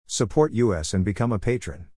Support us and become a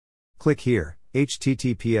patron. Click here,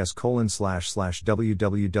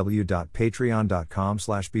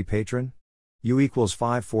 https://www.patreon.com/bepatron. U equals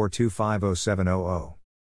 542507000.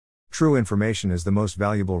 True information is the most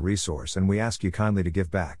valuable resource and we ask you kindly to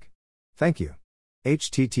give back. Thank you.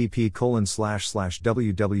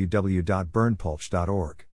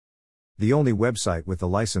 http://www.burnpulch.org. The only website with the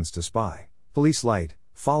license to spy. Police Light.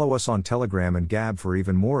 Follow us on Telegram and Gab for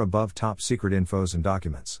even more above top secret infos and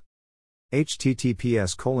documents.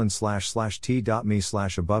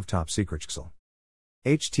 https://t.me/above top secretsxl.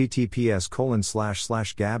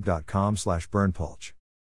 https://gab.com/burnpulch.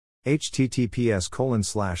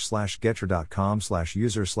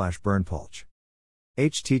 https://getter.com/user/burnpulch.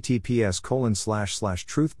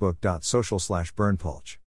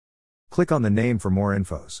 https://truthbook.social/burnpulch. Click on the name for more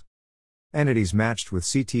infos. Entities matched with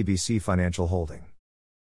Ctbc Financial Holding.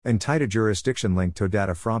 Entita jurisdiction link to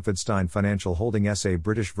data from Fidstein Financial Holding SA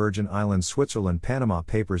British Virgin Islands Switzerland Panama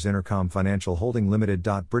Papers Intercom Financial Holding Limited.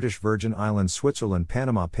 British Virgin Islands Switzerland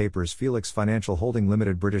Panama Papers Felix Financial Holding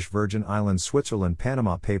Limited British Virgin Islands Switzerland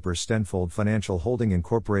Panama Papers Stenfold Financial Holding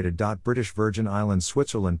Incorporated. British Virgin Islands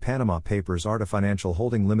Switzerland Panama Papers Arta Financial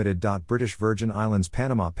Holding Limited. British Virgin Islands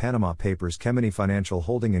Panama Papers Kemeny Financial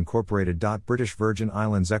Holding Incorporated. British Virgin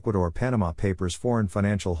Islands Ecuador Panama Papers Foreign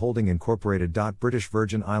Financial Holding Incorporated. British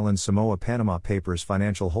Virgin Islands Samoa Panama Papers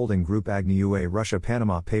Financial Holding Group Agni UA Russia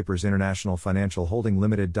Panama Papers International Financial Holding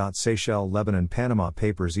Limited. Seychelles Lebanon Panama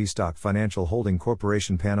Papers Estock Financial Holding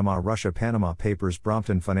Corporation Panama Russia Panama Papers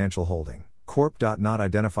Brompton Financial Holding Corp. Not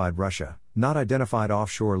identified Russia, not identified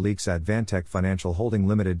Offshore Leaks Advantech Financial Holding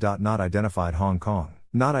Limited. Not identified Hong Kong,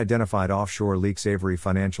 not identified Offshore Leaks Avery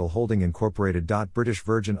Financial Holding Incorporated. British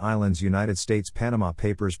Virgin Islands United States Panama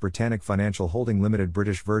Papers Britannic Financial Holding Limited.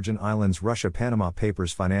 British Virgin Islands Russia Panama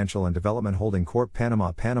Papers Financial and Development Holding Corp.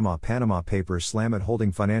 Panama Papers Slamet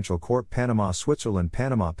Holding Financial Corp. Panama Switzerland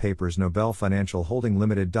Panama Papers Nobel Financial Holding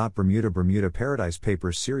Limited. Bermuda Paradise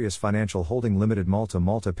Papers Sirius Financial Holding Limited.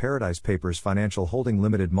 Malta Paradise Papers Financial Holding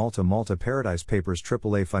Limited. Malta Paradise Papers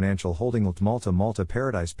AAA Financial Holding Malta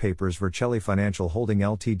Paradise Papers Vercelli Financial Holding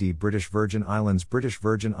Ltd. British Virgin Islands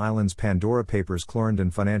Pandora Papers Clarendon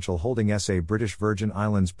Financial Holding SA British Virgin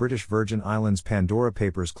Islands Pandora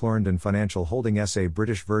Papers Clarendon Financial Holding SA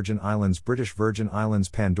British Virgin Islands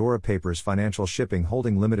Pandora Papers Financial Shipping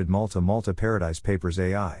Holding Limited. Malta Paradise Papers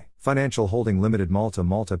AI Financial Holding Limited.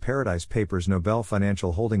 Malta Paradise Papers Nobel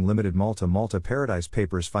Financial Holding Limited. Malta Paradise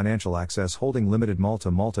Papers Financial Access Holding Limited.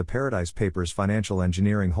 Malta Paradise Papers Financial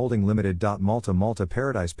Engineering Holding Limited. Malta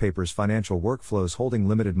Paradise Papers Financial Workflows Holding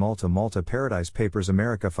Limited. Malta Paradise Papers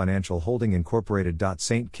America Financial Holding Incorporated.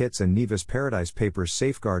 St. Kitts and Nevis Paradise Papers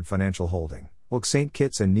Safeguard Financial Holding St.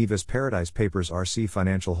 Kitts and Nevis Paradise Papers RC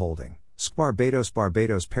Financial Holding Barbados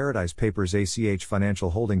Paradise Papers ACH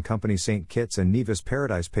Financial Holding Company St. Kitts and Nevis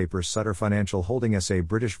Paradise Papers Sutter Financial Holding SA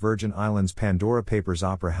British Virgin Islands Pandora Papers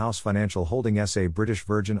Opera House Financial Holding SA British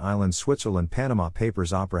Virgin Islands Switzerland Panama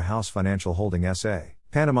Papers Opera House Financial Holding SA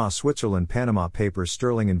Panama Switzerland Panama Papers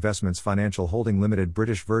Sterling Investments Financial Holding Limited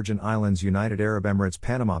British Virgin Islands United Arab Emirates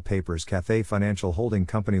Panama Papers Cathay Financial Holding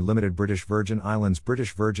Company Limited British Virgin Islands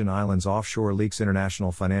Offshore Leaks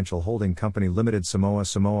International Financial Holding Company Limited Samoa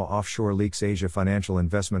Offshore Leaks Asia Financial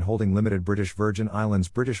Investment Holding Limited British Virgin Islands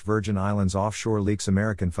Offshore Leaks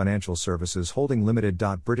American Financial Services Holding Limited.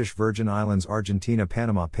 British Virgin Islands Argentina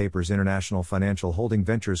Panama Papers International Financial Holding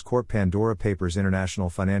Ventures Corp. Pandora Papers International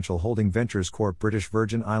Financial Holding Ventures Corp. British Virgin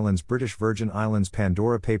Islands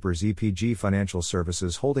Pandora Papers EPG Financial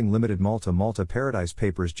Services Holding Limited. Malta Paradise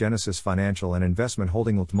Papers Genesis Financial and Investment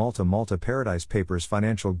Holding Malta Paradise Papers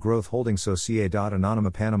Financial Growth Holding Sociedad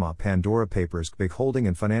Anonima Panama Pandora Papers Big Holding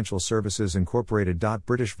and Financial Services Incorporated.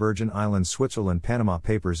 British Virgin Islands Switzerland Panama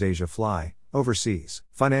Papers Asia Fly Overseas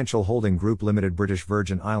Financial Holding Group Limited British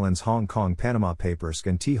Virgin Islands Hong Kong Panama Papers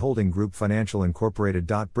and T Holding Group Financial Incorporated.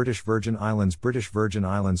 British Virgin Islands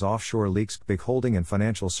Offshore Leaks Big Holding and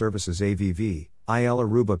Financial Services AVV IL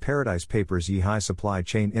Aruba Paradise Papers Yehai Supply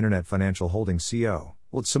Chain Internet Financial Holding CO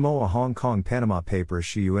Samoa Hong Kong Panama Papers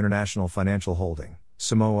Shiyu International Financial Holding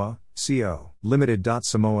Samoa CO Limited.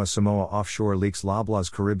 Samoa Offshore Leaks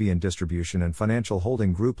Loblaws Caribbean Distribution and Financial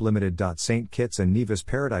Holding Group Limited. St. Kitts and Nevis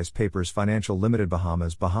Paradise Papers Financial Limited.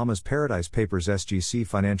 Bahamas Paradise Papers SGC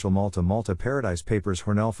Financial Malta Paradise Papers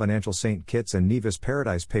Hornell Financial St. Kitts and Nevis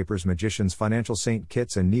Paradise Papers Magicians Financial St.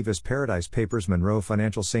 Kitts and Nevis Paradise Papers Monroe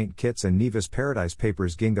Financial St. Kitts and Nevis Paradise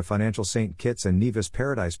Papers Ginga Financial St. Kitts and Nevis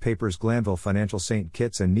Paradise Papers Glanville Financial St.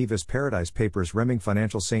 Kitts and Nevis Paradise Papers Reming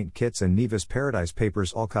Financial St. Kitts and Nevis Paradise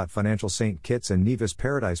Papers Alcott Financial St. Kitts and Nevis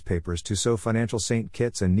Paradise Papers Tussaud Financial St.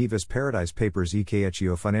 Kitts and Nevis Paradise Papers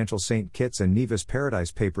EKHEO Financial St. Kitts and Nevis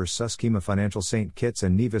Paradise Papers Susquehanna Financial St. Kitts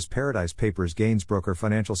and Nevis Paradise Papers Gainsbroker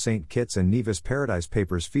Financial St. Kitts and Nevis Paradise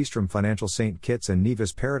Papers Feastrom Financial St. Kitts and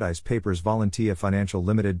Nevis Paradise Papers Valentia Financial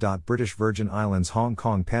Limited. British Virgin Islands Hong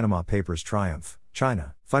Kong Panama Papers Triumph,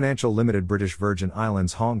 China, Financial Limited British Virgin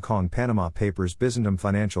Islands Hong Kong Panama Papers Byzantium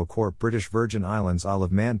Financial Corp British Virgin Islands Isle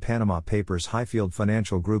of Man Panama Papers Highfield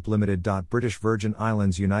Financial Group Limited. British Virgin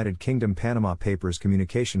Islands United Kingdom Panama Papers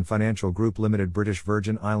Communication Financial Group Limited British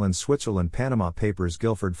Virgin Islands Switzerland Panama Papers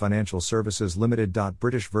Guilford Financial Services Limited.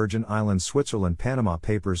 British Virgin Islands Switzerland Panama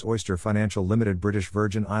Papers Oyster Financial Limited British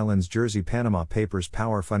Virgin Islands Jersey Panama Papers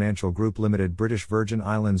Power Financial Group Limited British Virgin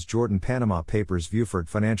Islands Jordan Panama Papers Viewfort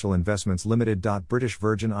Financial Investments Limited. British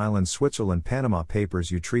Virgin Islands Switzerland Panama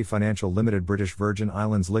Papers Utree Financial Limited British Virgin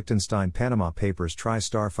Islands Liechtenstein Panama Papers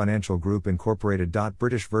TriStar Financial Group Incorporated.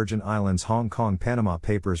 British Virgin Islands Hong Kong Panama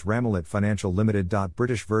Papers Ramelit Financial Limited.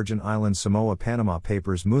 British Virgin Islands Samoa Panama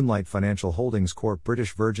Papers Moonlight Financial Holdings Corp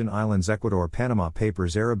British Virgin Islands Ecuador Panama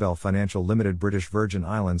Papers Arabelle Financial Limited British Virgin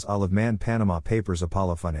Islands Isle of Man Panama Papers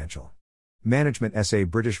Apollo Financial Management SA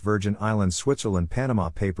British Virgin Islands Switzerland Panama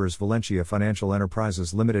Papers Valencia Financial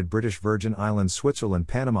Enterprises Limited British Virgin Islands Switzerland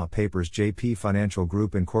Panama Papers JP Financial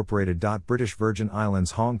Group Incorporated. British Virgin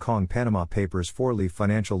Islands Hong Kong Panama Papers Fourleaf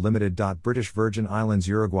Financial Limited. British Virgin Islands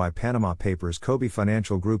Uruguay Panama Papers Kobe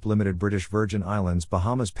Financial Group Limited British Virgin Islands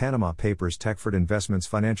Bahamas Panama Papers Techford Investments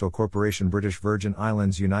Financial Corporation British Virgin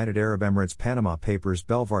Islands United Arab Emirates Panama Papers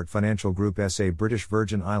Belvart Financial Group SA British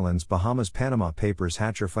Virgin Islands Bahamas Panama Papers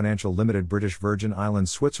Hatcher Financial Limited British Virgin Islands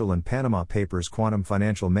Switzerland Panama Papers Quantum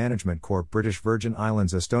Financial Management Corp British Virgin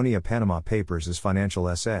Islands Estonia Panama Papers is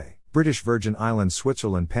Financial SA British Virgin Islands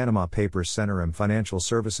Switzerland Panama Papers Centerim Financial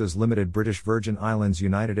Services Limited British Virgin Islands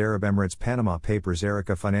United Arab Emirates Panama Papers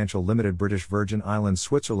Erica Financial Limited British Virgin Islands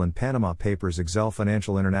Switzerland Panama Papers Excel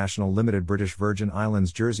Financial International Limited British Virgin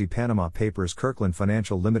Islands Jersey Panama Papers Kirkland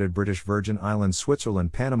Financial Limited British Virgin Islands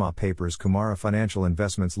Switzerland Panama Papers Kumara Financial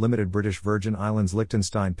Investments Limited British Virgin Islands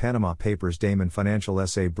Liechtenstein Panama Papers Damon Financial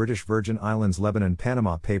SA British Virgin Islands Lebanon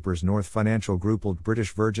Panama Papers North Financial Group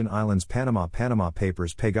British Virgin Islands Panama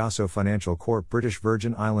Papers Pegaso Financial Corp British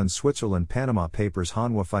Virgin Islands Switzerland Panama Papers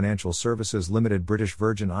Hanwha Financial Services Limited British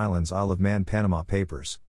Virgin Islands Isle of Man Panama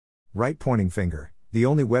Papers. Right pointing finger, the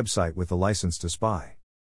only website with the license to spy.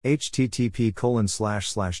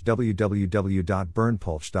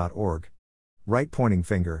 http://www.burnpulch.org. Right pointing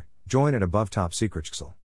finger, join at above top secret.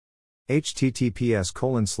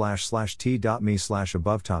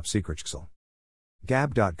 https://t.me/above top secret.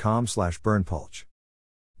 gab.com/burnpulch.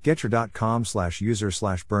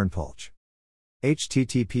 Getcher.com/user/burnpulch.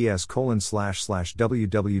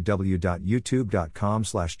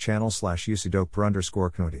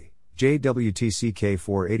 https://www.youtube.com/channel/usidokper_knudi,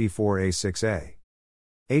 JWTCK484A6A.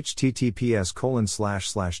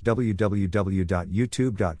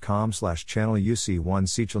 https://www.youtube.com/channel-UC1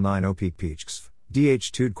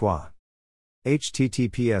 DH2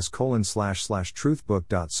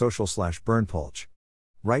 https://truthbook.social/burnpulch.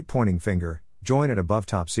 Right pointing finger, join at above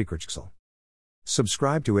top secret.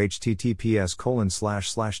 Subscribe to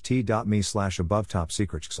https://t.me/above top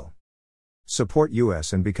secret. Support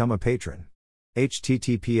us and become a patron.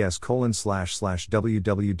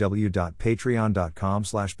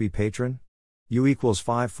 https://www.patreon.com/bepatron. U equals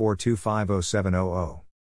 542507000.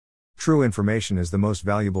 True information is the most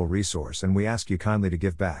valuable resource and we ask you kindly to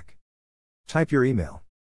give back. Type your email.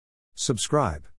 Subscribe.